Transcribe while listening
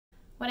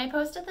I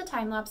posted the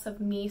time lapse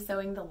of me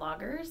sewing the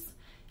loggers,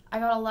 I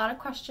got a lot of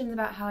questions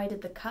about how I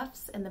did the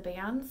cuffs and the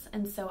bands,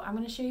 and so I'm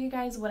going to show you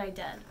guys what I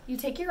did. You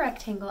take your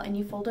rectangle and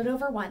you fold it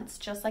over once,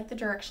 just like the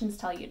directions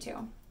tell you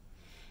to.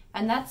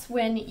 And that's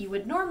when you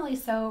would normally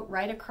sew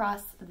right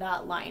across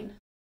that line.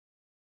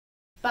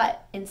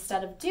 But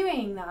instead of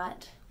doing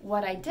that,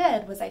 what I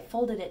did was I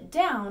folded it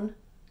down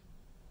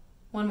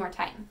one more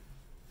time.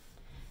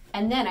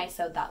 And then I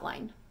sewed that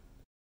line.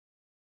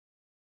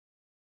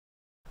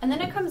 And then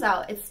it comes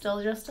out, it's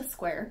still just a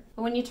square.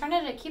 But when you turn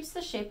it, it keeps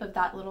the shape of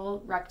that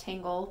little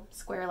rectangle,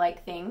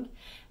 square-like thing,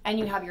 and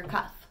you have your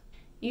cuff.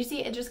 You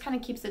see, it just kind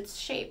of keeps its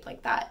shape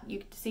like that.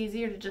 It's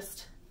easier to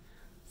just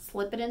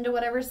slip it into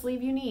whatever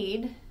sleeve you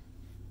need,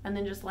 and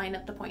then just line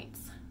up the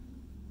points.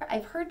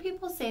 I've heard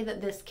people say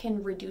that this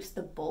can reduce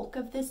the bulk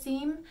of the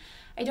seam.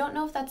 I don't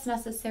know if that's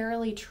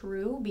necessarily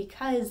true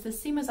because the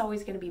seam is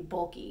always going to be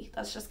bulky.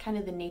 That's just kind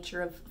of the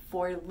nature of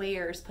 4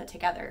 layers put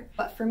together.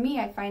 But for me,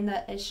 I find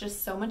that it's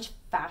just so much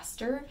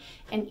faster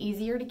and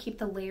easier to keep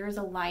the layers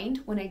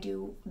aligned when I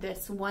do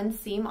this one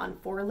seam on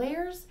 4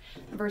 layers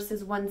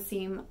versus one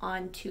seam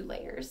on 2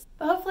 layers.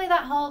 But hopefully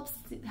that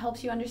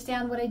helps you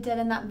understand what I did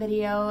in that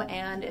video,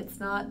 and it's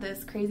not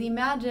this crazy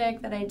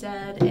magic that I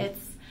did.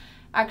 It's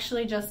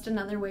actually just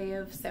another way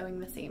of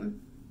sewing the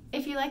seam.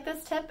 If you like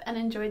this tip and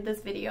enjoyed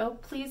this video,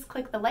 please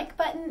click the like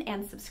button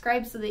and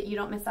subscribe so that you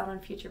don't miss out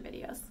on future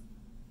videos.